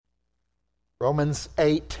Romans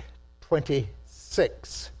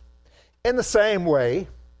 8:26. In the same way,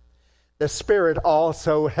 the Spirit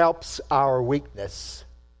also helps our weakness.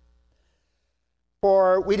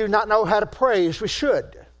 For we do not know how to pray as we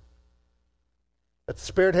should. But the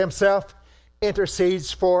Spirit Himself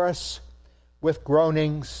intercedes for us with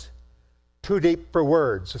groanings too deep for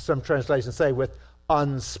words. Some translations say with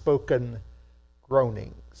unspoken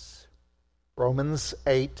groanings. Romans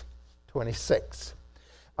 8:26.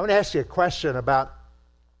 I want to ask you a question about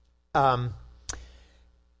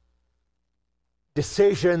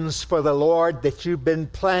decisions for the Lord that you've been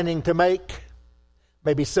planning to make.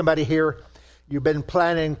 Maybe somebody here, you've been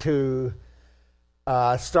planning to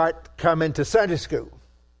start coming to Sunday school.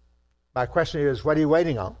 My question is, what are you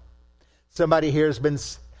waiting on? Somebody here has been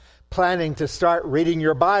planning to start reading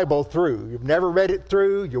your Bible through. You've never read it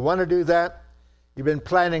through. You want to do that. You've been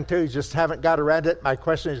planning to. You just haven't got around it. My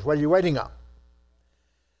question is, what are you waiting on?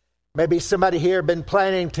 Maybe somebody here has been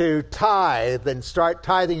planning to tithe and start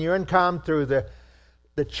tithing your income through the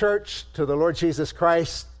church to the Lord Jesus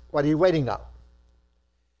Christ. What are you waiting on?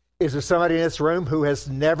 Is there somebody in this room who has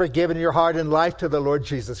never given your heart and life to the Lord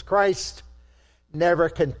Jesus Christ, never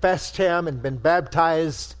confessed Him and been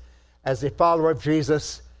baptized as a follower of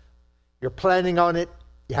Jesus? You're planning on it.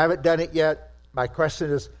 You haven't done it yet. My question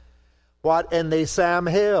is, what in the Sam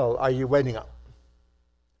Hill are you waiting on?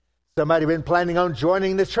 Somebody been planning on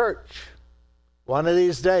joining the church one of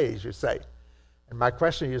these days, you say. And my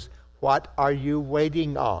question is, what are you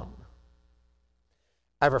waiting on?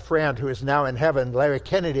 I have a friend who is now in heaven. Larry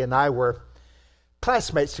Kennedy and I were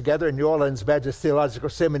classmates together in New Orleans Baptist Theological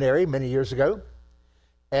Seminary many years ago.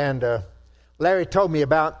 And Larry told me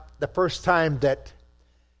about the first time that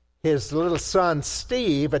his little son,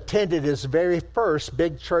 Steve, attended his very first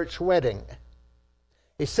big church wedding.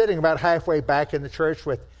 He's sitting about halfway back in the church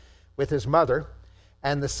with his mother,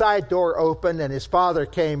 and the side door opened, and his father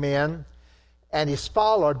came in, and he's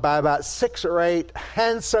followed by about 6 or 8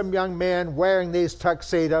 handsome young men wearing these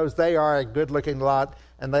tuxedos. They are a good-looking lot,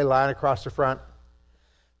 and they line across the front.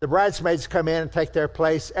 The bridesmaids come in and take their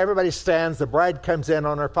place. Everybody stands. The bride comes in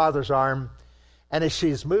on her father's arm, and as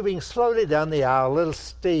she's moving slowly down the aisle, little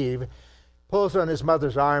Steve pulls on his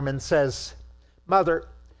mother's arm and says, "Mother,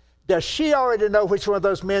 does she already know which one of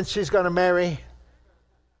those men she's going to marry?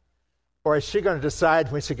 Or is she going to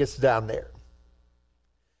decide when she gets down there?"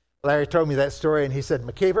 Larry told me that story, and he said,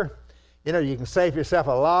 "McKeever, you can save yourself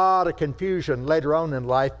a lot of confusion later on in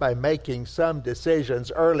life by making some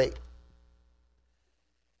decisions early."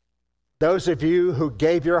 Those of you who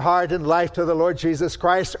gave your heart and life to the Lord Jesus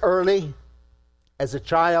Christ early, as a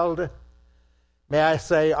child, may I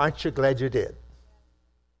say, aren't you glad you did?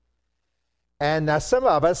 And now some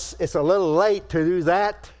of us, it's a little late to do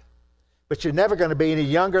that, but you're never going to be any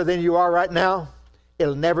younger than you are right now.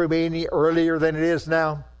 It'll never be any earlier than it is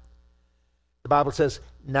now. The Bible says,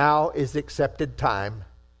 now is the accepted time.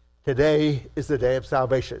 Today is the day of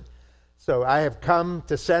salvation. So I have come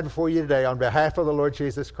to stand before you today on behalf of the Lord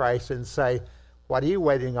Jesus Christ and say, what are you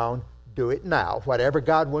waiting on? Do it now. Whatever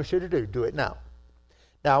God wants you to do, do it now.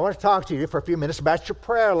 Now, I want to talk to you for a few minutes about your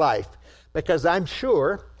prayer life, because I'm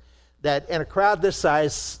sure that in a crowd this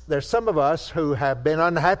size, there's some of us who have been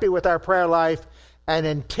unhappy with our prayer life and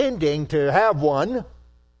intending to have one,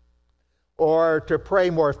 or to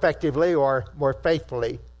pray more effectively or more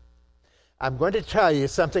faithfully. I'm going to tell you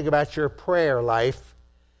something about your prayer life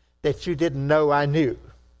that you didn't know I knew.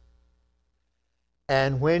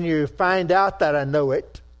 And when you find out that I know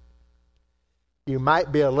it, you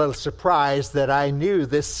might be a little surprised that I knew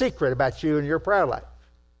this secret about you and your prayer life.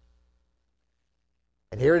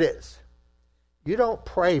 And here it is. You don't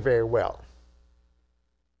pray very well.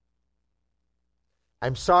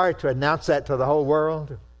 I'm sorry to announce that to the whole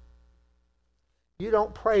world. You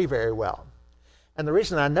don't pray very well. And the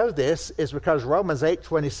reason I know this is because Romans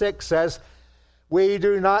 8:26 says, we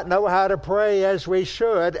do not know how to pray as we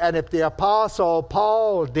should. And if the Apostle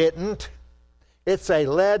Paul didn't, it's a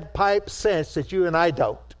lead pipe cinch that you and I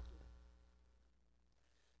don't.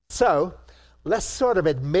 So, let's sort of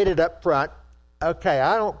admit it up front. Okay,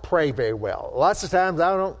 I don't pray very well. Lots of times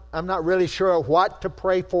I'm not really sure what to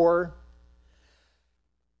pray for.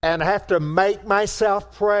 And I have to make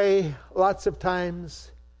myself pray lots of times.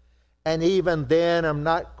 And even then, I'm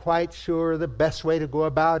not quite sure the best way to go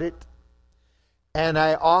about it. And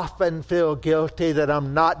I often feel guilty that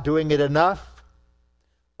I'm not doing it enough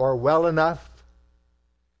or well enough.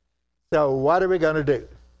 So what are we going to do?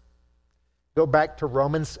 Go back to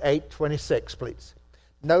Romans 8:26, please.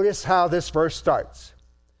 Notice how this verse starts.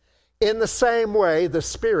 In the same way, the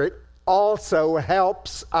Spirit also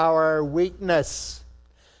helps our weakness.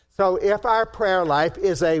 So if our prayer life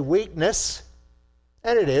is a weakness,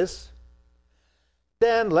 and it is,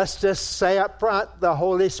 then let's just say up front, the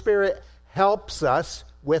Holy Spirit helps us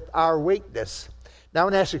with our weakness. Now I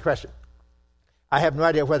want to ask you a question. I have no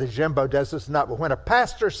idea whether Jimbo does this or not, but when a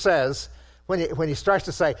pastor says, when he starts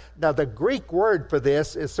to say, now the Greek word for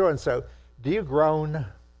this is so-and-so, do you groan?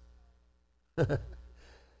 Do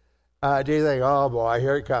you think, oh boy,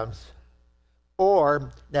 here it comes?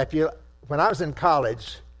 Or, now when I was in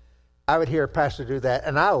college, I would hear a pastor do that,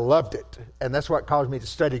 and I loved it. And that's what caused me to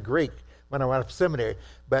study Greek when I went to seminary.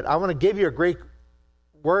 But I want to give you a Greek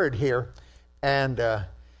word here, and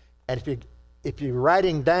if you're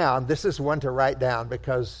writing down, this is one to write down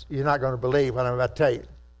because you're not going to believe what I'm about to tell you.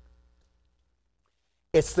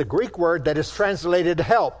 It's the Greek word that is translated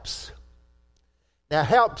helps. Now,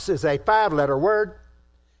 helps is a 5-letter word,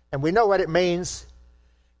 and we know what it means,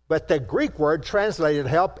 but the Greek word translated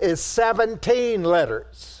help is 17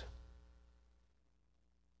 letters.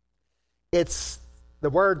 It's the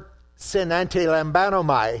word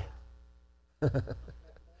synantilambanomai.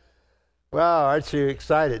 Wow, aren't you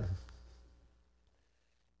excited?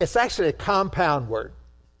 It's actually a compound word.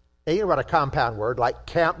 And you know what a compound word, like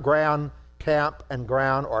campground, camp and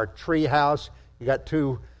ground, or tree house. You got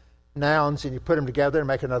two nouns and you put them together and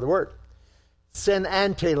make another word.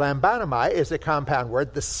 Synantilambanomai is a compound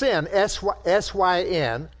word. The syn,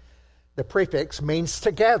 S-Y-N, the prefix, means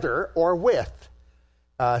together or with.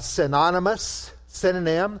 Synonymous,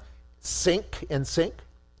 synonym, sync, in sync.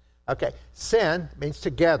 Okay, syn means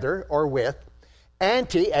together or with.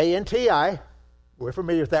 Anti, A-N-T-I, we're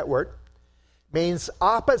familiar with that word, means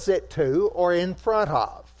opposite to or in front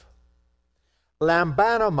of.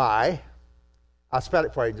 Lambanomai, I'll spell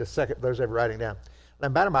it for you in just a second, those ever writing down.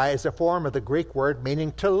 Lambanomai is a form of the Greek word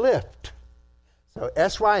meaning to lift. So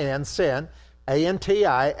S-Y-N, syn,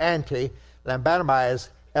 A-N-T-I, anti. Lambanomai is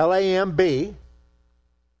L-A-M-B,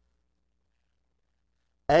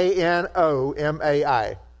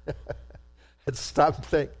 A-N-O-M-A-I. Let's stop and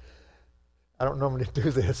think. I don't normally do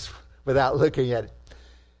this without looking at it.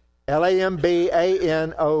 L-A-M-B-A-N-O-M-A-I,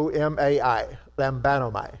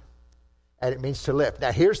 Lambanomai. And it means to lift.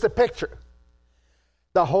 Now here's the picture.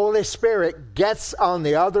 The Holy Spirit gets on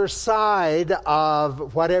the other side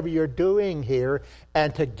of whatever you're doing here,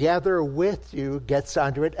 and together with you gets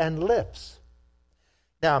under it and lifts.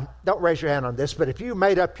 Now, don't raise your hand on this, but if you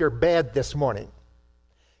made up your bed this morning,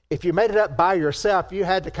 if you made it up by yourself, you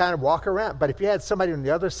had to kind of walk around. But if you had somebody on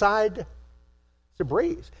the other side, it's a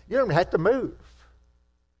breeze. You don't even have to move.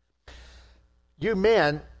 You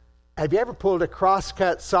men, have you ever pulled a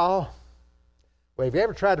crosscut saw? Well, have you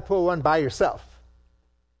ever tried to pull one by yourself?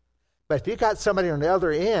 But if you got somebody on the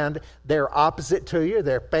other end, they're opposite to you,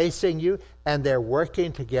 they're facing you, and they're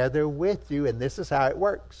working together with you, and this is how it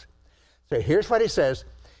works. So here's what he says.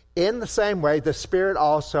 In the same way, the Spirit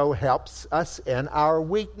also helps us in our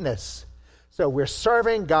weakness. So we're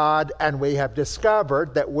serving God, and we have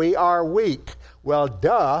discovered that we are weak. Well,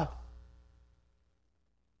 duh.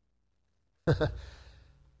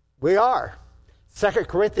 We are. 2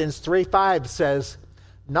 Corinthians 3:5 says,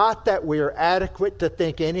 not that we are adequate to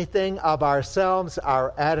think anything of ourselves,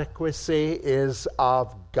 our adequacy is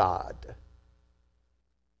of God.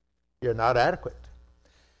 You're not adequate.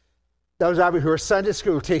 Those of you who are Sunday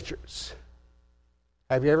school teachers,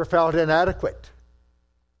 have you ever felt inadequate?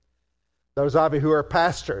 Those of you who are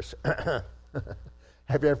pastors, have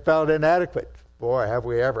you ever felt inadequate? Boy, have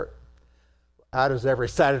we ever. How does every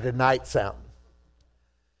Saturday night sound?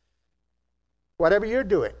 Whatever you're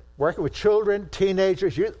doing, working with children,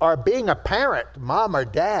 teenagers, youth, or being a parent, mom or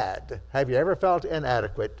dad, have you ever felt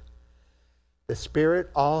inadequate? The Spirit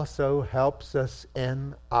also helps us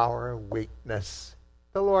in our weakness.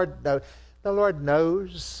 The Lord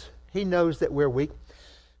knows. He knows that we're weak.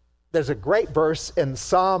 There's a great verse in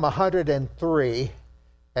Psalm 103,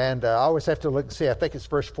 and I always have to look and see. I think it's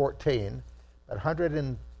verse 14. But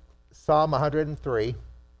Psalm 103.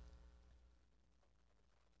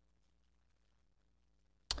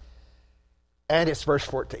 And it's verse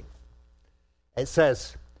 14. It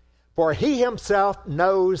says, for he himself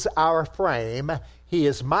knows our frame. He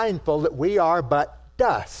is mindful that we are but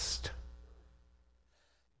dust.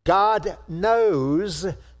 God knows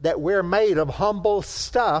that we're made of humble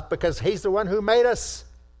stuff because he's the one who made us.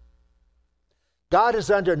 God is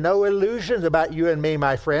under no illusions about you and me,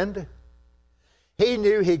 my friend. He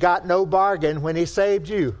knew he got no bargain when he saved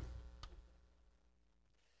you.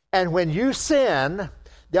 And when you sin,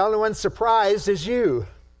 the only one surprised is you.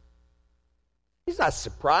 He's not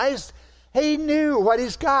surprised. He knew what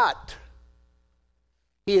he's got.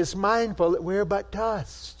 He is mindful that we're but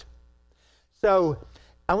dust. So,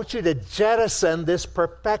 I want you to jettison this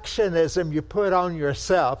perfectionism you put on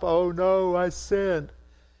yourself. Oh no, I sinned.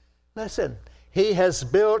 Listen, He has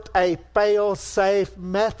built a fail-safe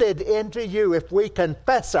method into you. If we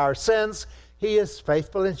confess our sins, He is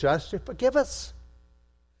faithful and just to forgive us.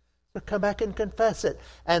 So come back and confess it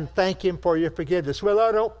and thank Him for your forgiveness. Well,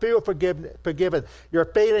 I don't feel forgiven. Your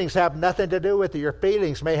feelings have nothing to do with it. Your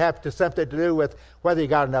feelings may have something to do with whether you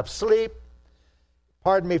got enough sleep,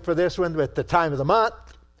 pardon me for this one, with the time of the month,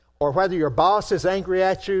 or whether your boss is angry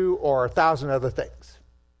at you, or 1,000 other things.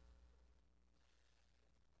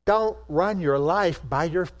 Don't run your life by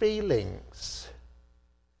your feelings.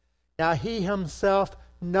 Now, He Himself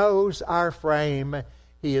knows our frame.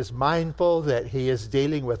 He is mindful that He is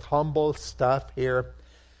dealing with humble stuff here.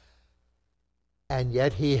 And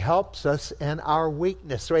yet He helps us in our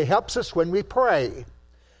weakness. So He helps us when we pray.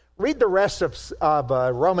 Read the rest of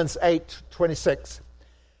Romans 8:26.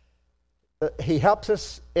 He helps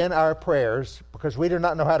us in our prayers because we do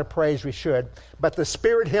not know how to pray as we should. But the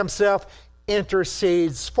Spirit Himself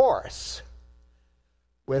intercedes for us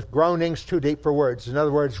with groanings too deep for words. In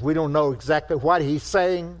other words, we don't know exactly what He's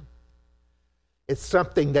saying. It's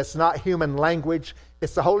something that's not human language.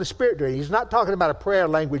 It's the Holy Spirit doing it. He's not talking about a prayer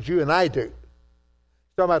language you and I do.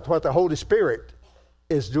 He's talking about what the Holy Spirit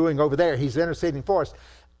is doing over there. He's interceding for us.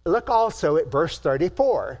 Look also at verse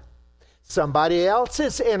 34. Somebody else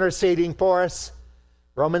is interceding for us.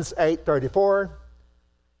 Romans 8:34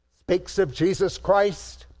 speaks of Jesus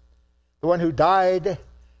Christ, the one who died,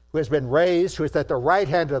 who has been raised, who is at the right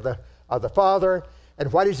hand of the Father.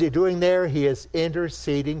 And what is He doing there? He is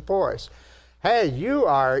interceding for us. Hey, you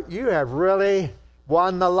have really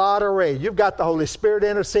won the lottery. You've got the Holy Spirit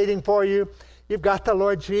interceding for you. You've got the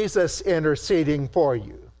Lord Jesus interceding for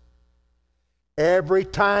you. Every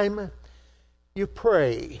time you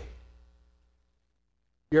pray,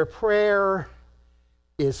 your prayer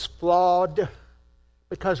is flawed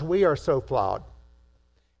because we are so flawed.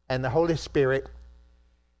 And the Holy Spirit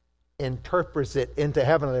interprets it into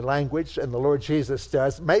heavenly language, and the Lord Jesus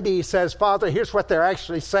does. Maybe He says, Father, here's what they're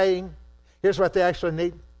actually saying. Here's what they actually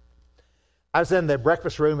need. I was in the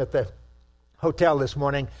breakfast room at the hotel this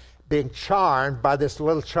morning being charmed by this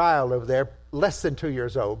little child over there, less than 2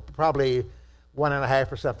 years old, probably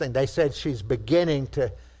 1.5 or something. They said she's beginning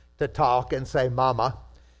to talk and say mama.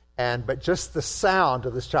 But just the sound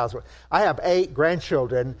of this child's voice. I have 8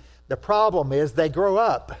 grandchildren. The problem is they grow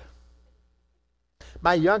up.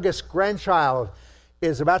 My youngest grandchild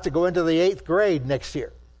is about to go into the 8th grade next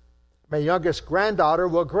year. My youngest granddaughter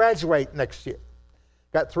will graduate next year.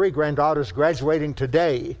 Got 3 granddaughters graduating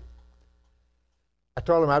today. I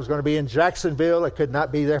told them I was going to be in Jacksonville. I could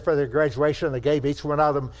not be there for their graduation. They gave each one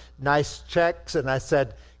of them nice checks. And I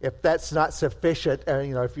said, if that's not sufficient,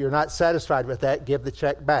 if you're not satisfied with that, give the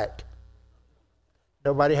check back.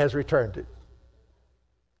 Nobody has returned it.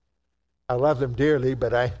 I love them dearly,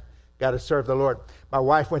 but I got to serve the Lord. My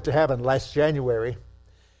wife went to heaven last January,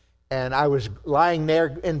 and I was lying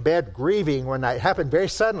there in bed grieving one night. It happened very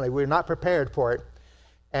suddenly. We were not prepared for it.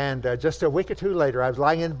 And just a week or two later, I was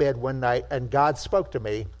lying in bed one night, and God spoke to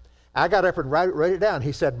me. I got up and wrote it down.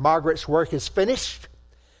 He said, Margaret's work is finished.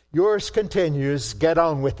 Yours continues. Get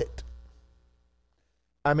on with it.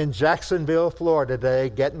 I'm in Jacksonville, Florida today,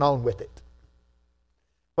 getting on with it.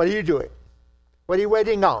 What are you doing? What are you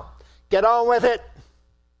waiting on? Get on with it.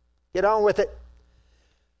 Get on with it.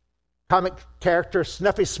 Comic character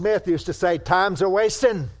Snuffy Smith used to say, time's a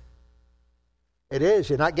wasting. It is.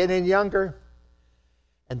 You're not getting any younger.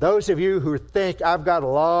 And those of you who think, I've got a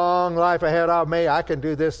long life ahead of me, I can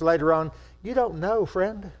do this later on, you don't know,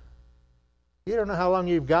 friend. You don't know how long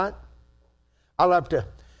you've got. I love to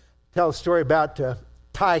tell a story about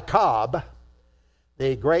Ty Cobb,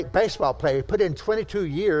 the great baseball player. He put in 22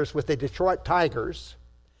 years with the Detroit Tigers.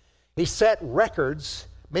 He set records,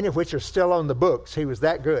 many of which are still on the books. He was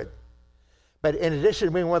that good. But in addition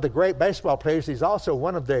to being one of the great baseball players, he's also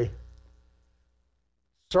one of the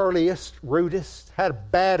surliest, rudest, had a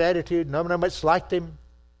bad attitude. Nobody much liked him.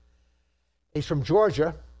 He's from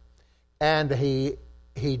Georgia, and he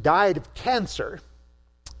died of cancer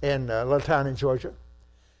in a little town in Georgia.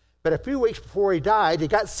 But a few weeks before he died, he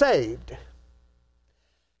got saved.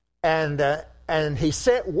 And he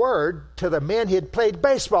sent word to the men he had played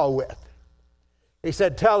baseball with. He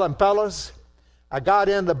said, tell them, fellas, I got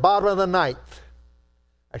in the bottom of the 9th.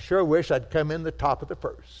 I sure wish I'd come in the top of the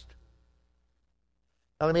 1st.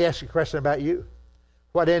 Now let me ask you a question about you.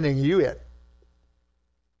 What inning are you in?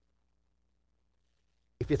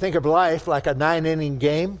 If you think of life like a 9-inning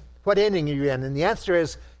game, what inning are you in? And the answer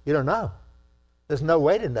is, you don't know. There's no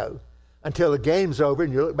way to know until the game's over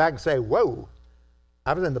and you look back and say, whoa,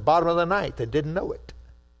 I was in the bottom of the 9th and didn't know it.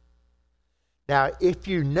 Now, if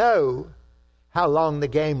you know how long the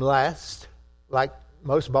game lasts, like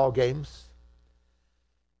most ball games,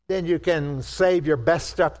 then you can save your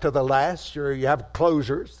best stuff to the last. You have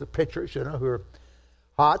closers, the pitchers, who are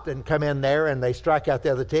hot and come in there and they strike out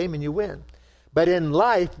the other team and you win. But in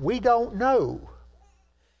life, we don't know.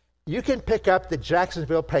 You can pick up the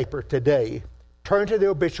Jacksonville paper today, turn to the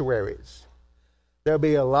obituaries. There'll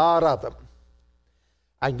be a lot of them.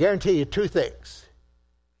 I can guarantee you two things.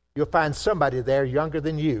 You'll find somebody there younger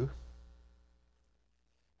than you.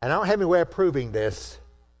 And I don't have any way of proving this,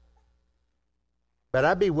 but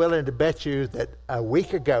I'd be willing to bet you that a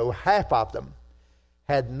week ago, half of them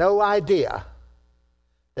had no idea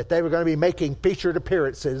that they were going to be making featured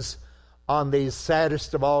appearances on these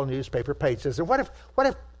saddest of all newspaper pages. And what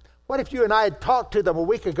if you and I had talked to them a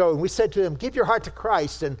week ago and we said to them, give your heart to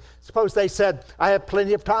Christ, and suppose they said, I have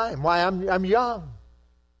plenty of time. Why, I'm young.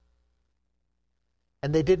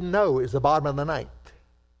 And they didn't know it was the bottom of the night.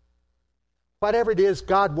 Whatever it is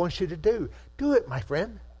God wants you to do, do it, my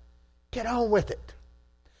friend. Get on with it.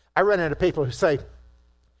 I run into people who say,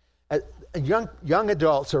 young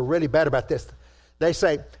adults are really bad about this. They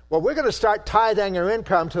say, well, we're going to start tithing our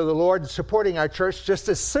income to the Lord and supporting our church just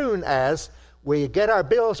as soon as we get our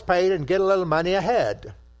bills paid and get a little money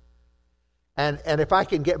ahead. And if I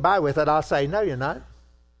can get by with it, I'll say, no, you're not.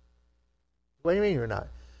 What do you mean you're not?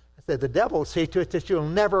 I said, the devil will see to it that you'll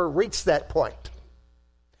never reach that point.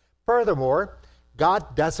 Furthermore,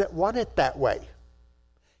 God doesn't want it that way.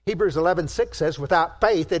 Hebrews 11:6 says, without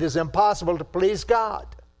faith it is impossible to please God.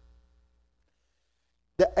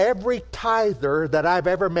 Every tither that I've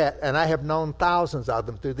ever met, and I have known thousands of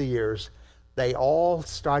them through the years, they all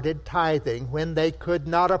started tithing when they could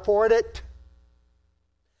not afford it.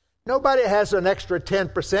 Nobody has an extra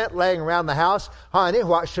 10% laying around the house. Honey,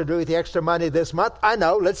 what should I do with the extra money this month? I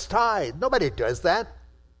know, let's tithe. Nobody does that.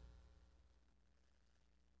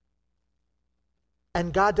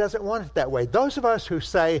 And God doesn't want it that way. Those of us who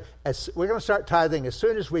say, we're going to start tithing as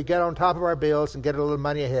soon as we get on top of our bills and get a little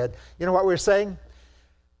money ahead, you know what we're saying?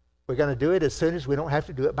 We're going to do it as soon as we don't have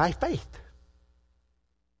to do it by faith.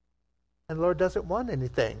 And the Lord doesn't want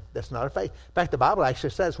anything that's not of faith. In fact, the Bible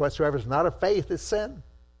actually says, whatsoever is not of faith is sin.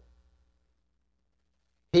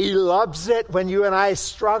 He loves it when you and I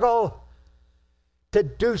struggle to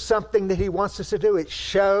do something that He wants us to do. It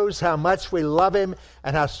shows how much we love Him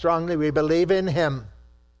and how strongly we believe in Him.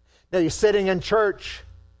 Now, you're sitting in church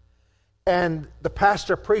and the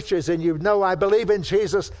pastor preaches and you know, I believe in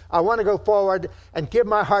Jesus. I want to go forward and give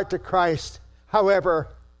my heart to Christ. However,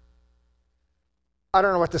 I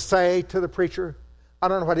don't know what to say to the preacher. I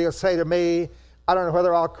don't know what he'll say to me. I don't know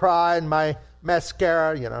whether I'll cry in my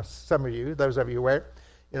mascara. Some of you, those of you who wear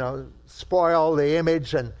it, spoil the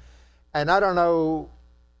image. And I don't know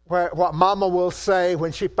what Mama will say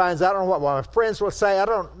when she finds out. I don't know what my friends will say. I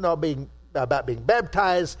don't know about being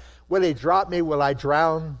baptized. Will He drop me? Will I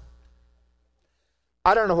drown?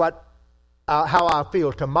 I don't know how I'll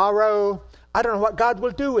feel tomorrow. I don't know what God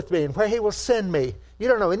will do with me and where He will send me. You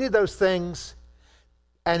don't know any of those things.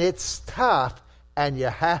 And it's tough. And you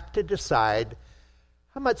have to decide,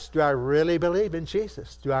 how much do I really believe in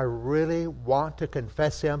Jesus? Do I really want to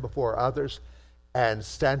confess Him before others and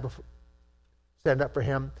stand up for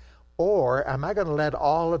Him? Or am I going to let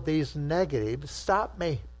all of these negatives stop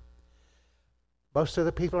me? Most of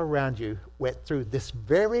the people around you went through this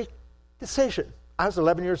very decision. I was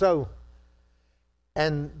 11 years old.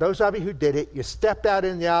 And those of you who did it, you stepped out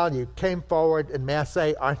in the aisle and you came forward, and may I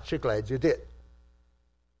say, aren't you glad you did?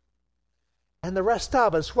 And the rest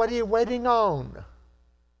of us, what are you waiting on?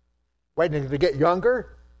 Waiting to get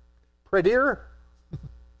younger? Prettier?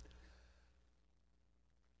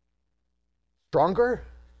 Stronger?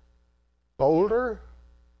 Bolder?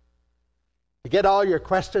 To get all your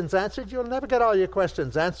questions answered? You'll never get all your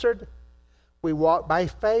questions answered. We walk by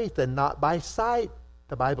faith and not by sight.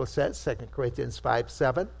 The Bible says, 2 Corinthians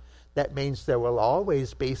 5:7. That means there will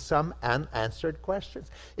always be some unanswered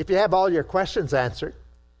questions. If you have all your questions answered,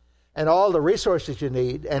 and all the resources you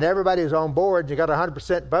need, and everybody's on board, and you got a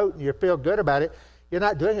 100% vote, and you feel good about it, you're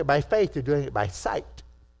not doing it by faith, you're doing it by sight.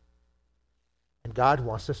 And God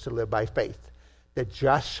wants us to live by faith. The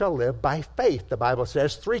just shall live by faith, the Bible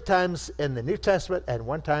says 3 times in the New Testament and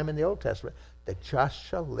 1 time in the Old Testament. The just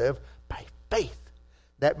shall live by faith.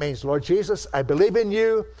 That means, Lord Jesus, I believe in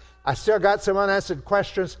you. I still got some unanswered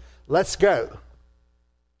questions. Let's go.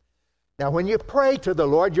 Now, when you pray to the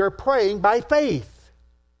Lord, you're praying by faith.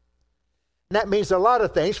 And that means a lot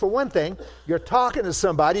of things. For one thing, you're talking to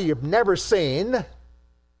somebody you've never seen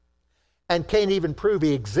and can't even prove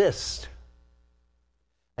He exists.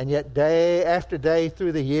 And yet day after day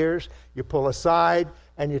through the years, you pull aside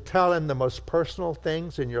and you tell him the most personal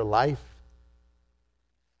things in your life,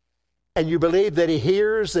 and you believe that he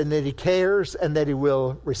hears and that he cares and that he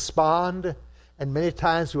will respond, and many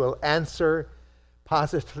times will answer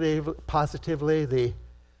positively the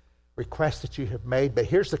request that you have made. But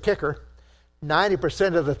here's the kicker.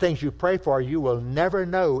 90% of the things you pray for, you will never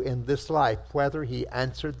know in this life whether he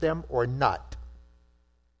answered them or not.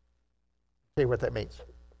 See what that means.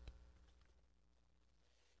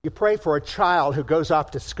 You pray for a child who goes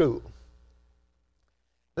off to school.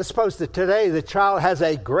 Let's suppose that today the child has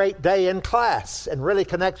a great day in class and really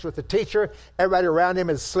connects with the teacher. Everybody around him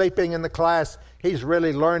is sleeping in the class. He's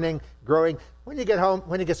really learning, growing. When he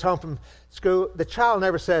gets home from school, the child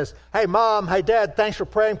never says, "Hey, Mom, hey, Dad, thanks for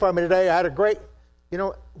praying for me today. I had a great..."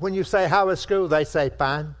 When you say, "How was school?" they say,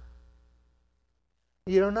 "Fine."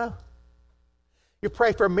 You don't know. You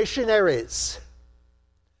pray for missionaries.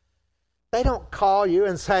 They don't call you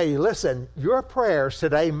and say, "Listen, your prayers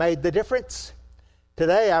today made the difference.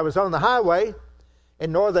 Today I was on the highway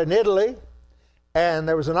in northern Italy, and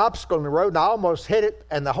there was an obstacle in the road, and I almost hit it,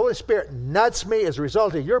 and the Holy Spirit nudged me as a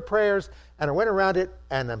result of your prayers, and I went around it,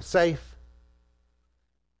 and I'm safe."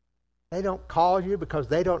 They don't call you because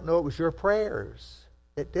they don't know it was your prayers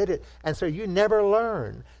that did it. And so you never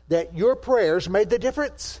learn that your prayers made the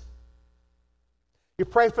difference. You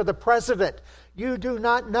pray for the president. You do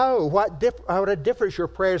not know what a difference your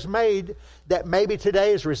prayers made, that maybe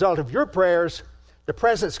today, as a result of your prayers, the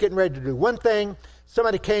president's getting ready to do one thing.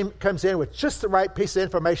 Somebody comes in with just the right piece of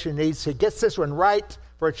information he needs. He gets this one right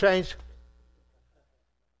for a change.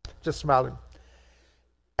 Just smiling.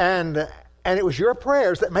 And it was your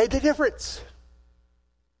prayers that made the difference.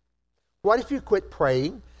 What if you quit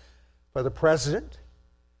praying for the president,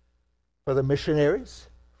 for the missionaries,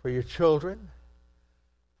 for your children,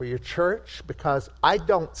 for your church, because I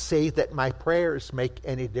don't see that my prayers make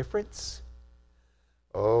any difference?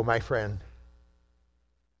 Oh, my friend.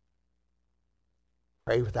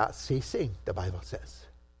 Pray without ceasing, the Bible says.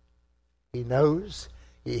 He knows,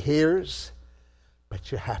 he hears,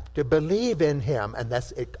 but you have to believe in him, and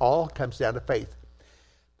it all comes down to faith.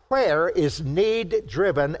 Prayer is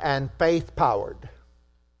need-driven and faith-powered.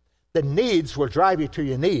 The needs will drive you to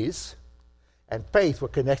your knees, and faith will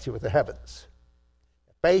connect you with the heavens.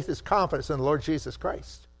 Faith is confidence in the Lord Jesus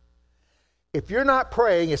Christ. If you're not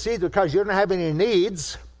praying, it's either because you don't have any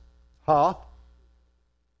needs,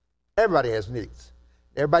 Everybody has needs.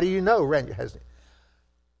 Everybody you know around you has needs.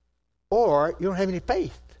 Or you don't have any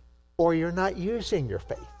faith, or you're not using your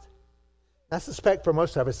faith. I suspect for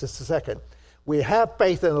most of us, it's the second. We have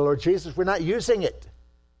faith in the Lord Jesus, we're not using it.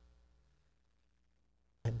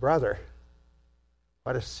 And brother,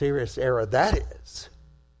 what a serious error that is.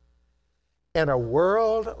 In a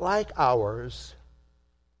world like ours,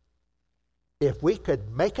 if we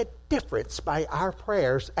could make a difference by our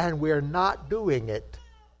prayers and we're not doing it,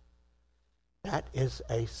 that is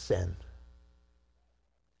a sin.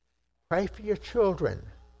 Pray for your children.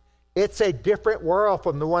 It's a different world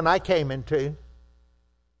from the one I came into.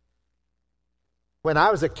 When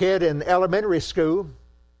I was a kid in elementary school,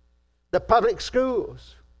 the public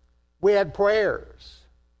schools, we had prayers,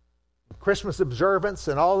 Christmas observance,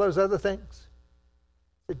 and all those other things.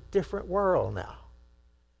 It's a different world now.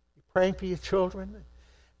 You're praying for your children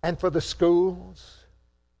and for the schools.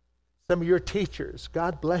 Some of your teachers,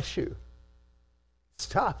 God bless you. It's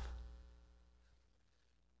tough.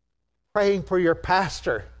 Praying for your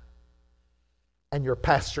pastor and your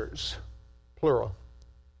pastors, plural.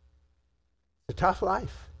 It's a tough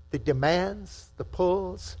life. The demands, the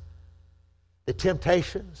pulls, the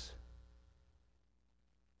temptations,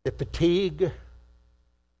 the fatigue.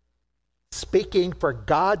 Speaking for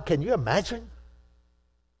God, can you imagine?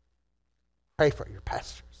 Pray for your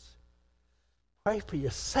pastors. Pray for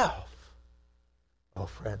yourself. Oh,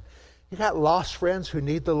 friend, you got lost friends who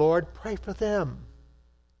need the Lord? Pray for them.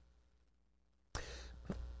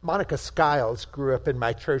 Monica Skiles grew up in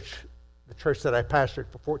my church, the church that I pastored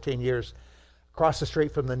for 14 years, across the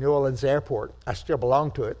street from the New Orleans airport. I still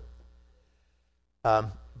belong to it.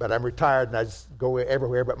 But I'm retired and I just go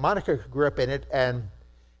everywhere. But Monica grew up in it, and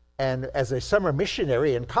as a summer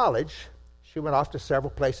missionary in college, she went off to several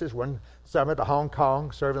places. One summer to Hong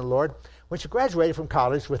Kong, serving the Lord. When she graduated from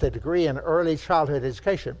college with a degree in early childhood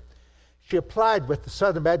education, she applied with the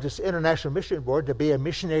Southern Baptist International Mission Board to be a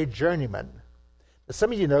missionary journeyman. Now,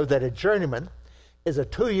 some of you know that a journeyman is a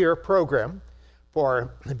 2-year program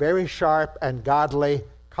for very sharp and godly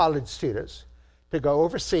college students to go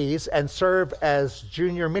overseas and serve as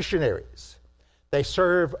junior missionaries. They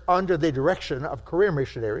serve under the direction of career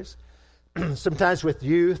missionaries, sometimes with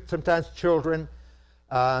youth, sometimes children,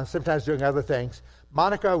 sometimes doing other things.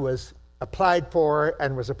 Monica was applied for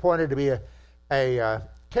and was appointed to be a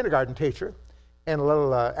kindergarten teacher in a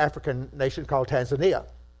little African nation called Tanzania.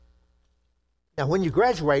 Now, when you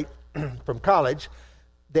graduate from college,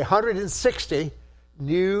 the 160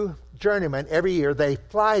 new journeymen every year, they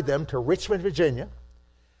fly them to Richmond, Virginia.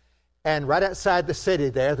 And right outside the city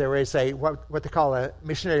there is what they call a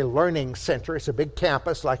missionary learning center. It's a big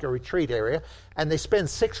campus, like a retreat area. And they spend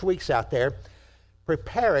 6 weeks out there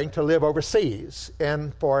preparing to live overseas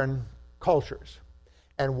in foreign cultures.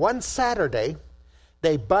 And one Saturday,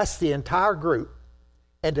 they bus the entire group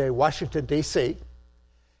into Washington, D.C.,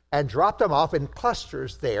 and drop them off in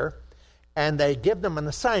clusters there. And they give them an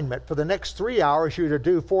assignment. For the next 3 hours, you're to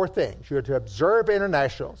do 4 things. You're to observe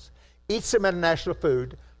internationals, eat some international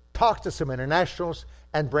food, talk to some internationals,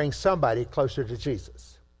 and bring somebody closer to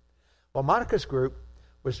Jesus. Well, Monica's group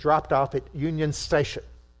was dropped off at Union Station,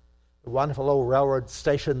 a wonderful old railroad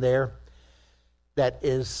station there that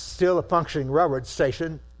is still a functioning railroad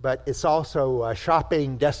station, but it's also a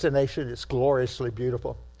shopping destination. It's gloriously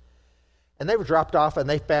beautiful. And they were dropped off, and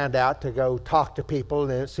they fanned out to go talk to people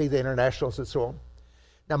and see the internationals and so on.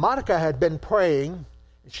 Now, Monica had been praying.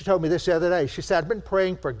 She told me this the other day. She said, I've been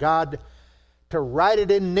praying for God to write it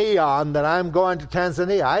in neon that I'm going to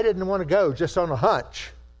Tanzania. I didn't want to go just on a hunch.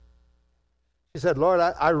 She said, Lord,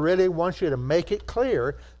 I really want you to make it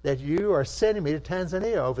clear that you are sending me to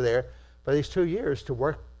Tanzania over there for these 2 years to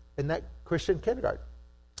work in that Christian kindergarten.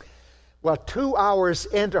 Well, 2 hours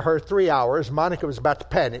into her 3 hours, Monica was about to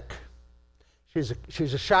panic.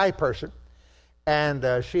 She's a shy person, and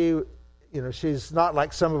she's not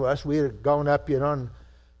like some of us. We had gone up, and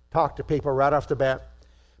talked to people right off the bat.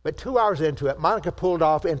 But 2 hours into it, Monica pulled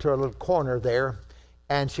off into a little corner there,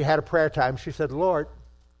 and she had a prayer time. She said, Lord,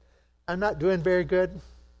 I'm not doing very good.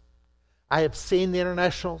 I have seen the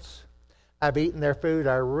internationals. I've eaten their food.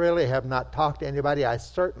 I really have not talked to anybody. I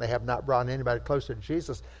certainly have not brought anybody closer to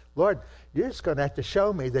Jesus. Lord, you're just going to have to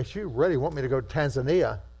show me that you really want me to go to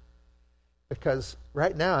Tanzania, because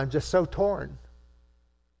right now I'm just so torn.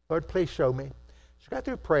 Lord, please show me. She got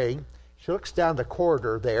through praying. She looks down the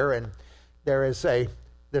corridor there, and there's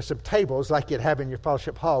some tables like you'd have in your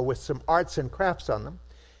fellowship hall with some arts and crafts on them.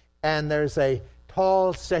 And there's a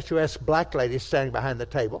tall, statuesque black lady standing behind the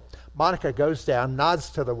table. Monica goes down, nods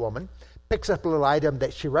to the woman, picks up a little item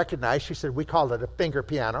that she recognized. She said, we call it a finger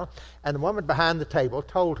piano. And the woman behind the table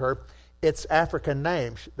told her its African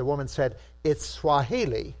name. The woman said, it's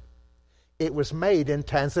Swahili. It was made in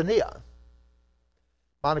Tanzania.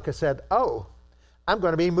 Monica said, oh, I'm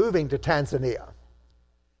going to be moving to Tanzania.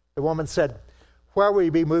 The woman said, where will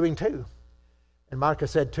you be moving to? And Monica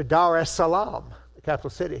said, to Dar es Salaam, the capital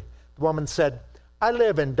city. The woman said, I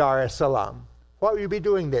live in Dar es Salaam. What will you be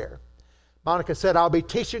doing there? Monica said, I'll be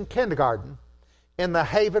teaching kindergarten in the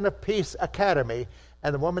Haven of Peace Academy.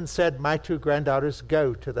 And the woman said, my 2 granddaughters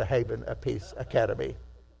go to the Haven of Peace Academy.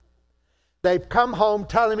 They've come home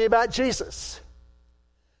telling me about Jesus,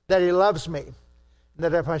 that he loves me, and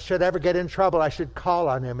that if I should ever get in trouble, I should call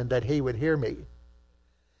on him and that he would hear me.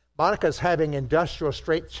 Monica's having industrial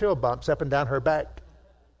straight chill bumps up and down her back.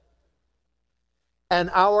 An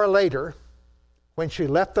hour later, when she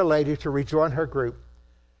left the lady to rejoin her group,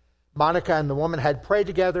 Monica and the woman had prayed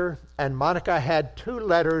together, and Monica had 2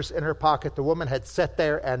 letters in her pocket the woman had sat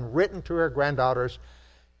there and written to her granddaughters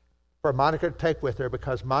for Monica to take with her,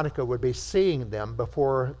 because Monica would be seeing them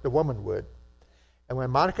before the woman would. And when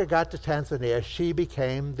Monica got to Tanzania, she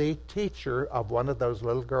became the teacher of one of those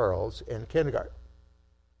little girls in kindergarten.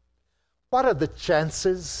 What are the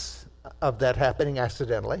chances of that happening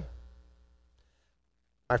accidentally?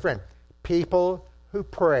 My friend, people who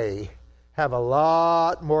pray have a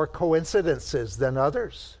lot more coincidences than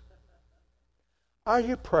others. Are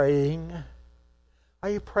you praying? Are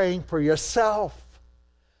you praying for yourself?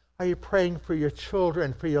 Are you praying for your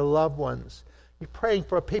children, for your loved ones? Are you praying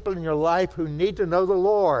for people in your life who need to know the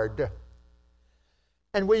Lord?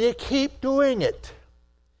 And will you keep doing it?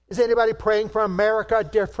 Is anybody praying for America?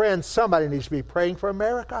 Dear friends, somebody needs to be praying for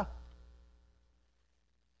America.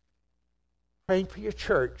 Praying for your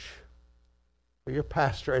church, for your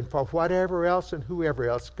pastor, and for whatever else and whoever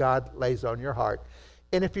else God lays on your heart.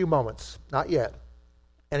 In a few moments, not yet,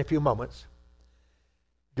 in a few moments,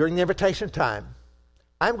 during the invitation time,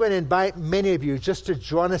 I'm going to invite many of you just to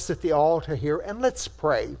join us at the altar here, and let's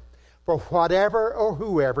pray for whatever or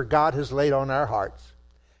whoever God has laid on our hearts.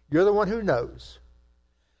 You're the one who knows.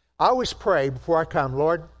 I always pray before I come,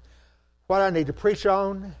 Lord, what I need to preach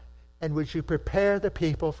on, and would you prepare the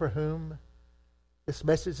people for whom this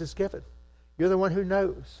message is given? You're the one who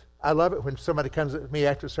knows. I love it when somebody comes at me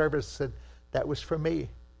after service and said, that was for me.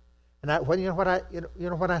 And you know what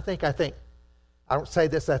I think? I don't say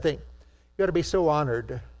this, I think, You ought to be so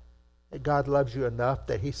honored that God loves you enough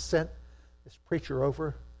that he sent this preacher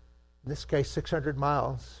over, in this case 600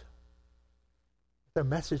 miles, with a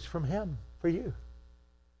message from him for you.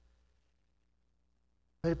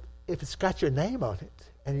 But if it's got your name on it,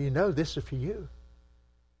 and you know this is for you,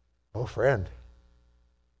 oh friend,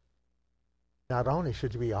 not only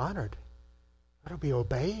should you be honored, but be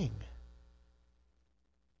obeying.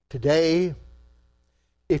 Today,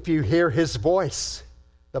 if you hear his voice,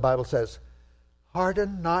 the Bible says,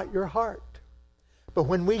 harden not your heart. But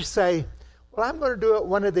when we say, well, I'm going to do it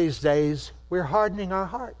one of these days, we're hardening our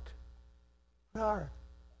heart. We are.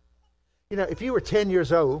 You know, if you were 10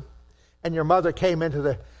 years old and your mother came into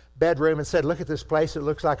the bedroom and said, look at this place, it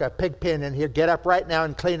looks like a pig pen in here, get up right now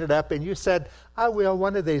and clean it up, and you said, I will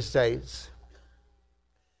one of these days.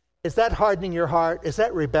 Is that hardening your heart? Is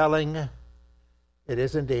that rebelling? It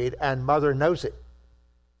is indeed, and mother knows it.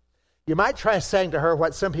 You might try saying to her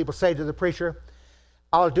what some people say to the preacher,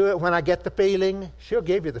 I'll do it when I get the feeling. She'll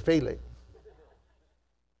give you the feeling.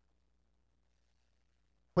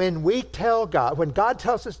 When we tell God, when God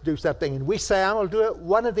tells us to do something and we say, I'm going to do it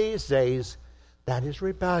one of these days, that is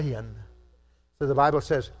rebellion. So the Bible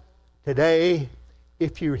says, today,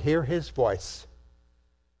 if you hear his voice,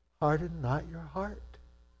 harden not your heart.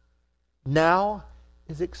 Now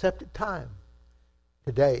is accepted time.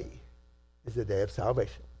 Today is the day of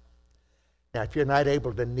salvation. Now, if you're not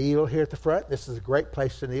able to kneel here at the front, this is a great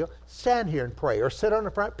place to kneel. Stand here and pray, or sit on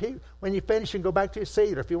the front pew. When you finish, and go back to your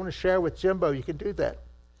seat. Or if you want to share with Jimbo, you can do that.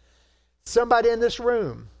 Somebody in this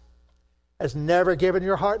room has never given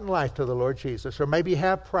your heart and life to the Lord Jesus, or maybe you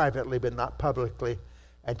have privately but not publicly.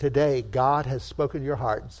 And today, God has spoken to your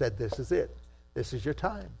heart and said, this is it. This is your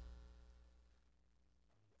time.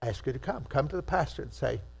 I ask you to come. Come to the pastor and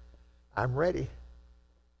say, I'm ready.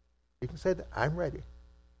 You can say that, I'm ready.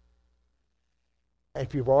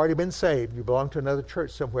 If you've already been saved, you belong to another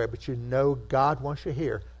church somewhere, but you know God wants you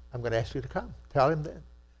here, I'm going to ask you to come. Tell him then.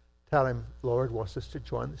 Tell him, Lord wants us to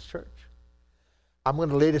join this church. I'm going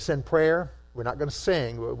to lead us in prayer. We're not going to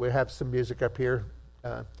sing. We'll have some music up here.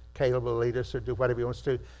 Caleb will lead us or do whatever he wants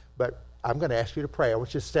to. But I'm going to ask you to pray. I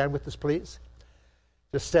want you to stand with us, please.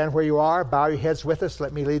 Just stand where you are. Bow your heads with us.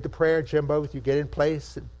 Let me lead the prayer. Jimbo, you get in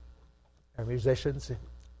place. And our musicians.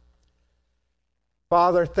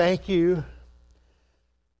 Father, thank you.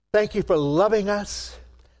 Thank you for loving us.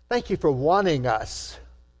 Thank you for wanting us.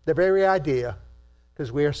 The very idea,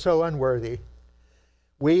 because we are so unworthy.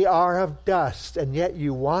 We are of dust, and yet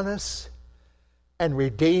you want us and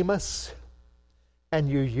redeem us, and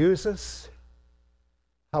you use us.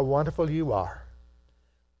 How wonderful you are.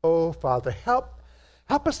 Oh, Father, help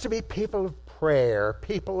us to be people of prayer,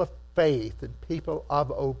 people of faith, and people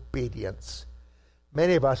of obedience.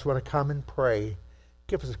 Many of us want to come and pray.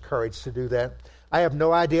 Give us the courage to do that. I have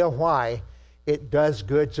no idea why it does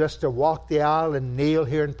good just to walk the aisle and kneel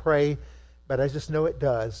here and pray, but I just know it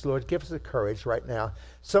does. Lord, give us the courage right now.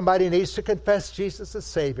 Somebody needs to confess Jesus as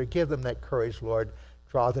Savior. Give them that courage, Lord.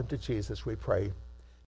 Draw them to Jesus, we pray.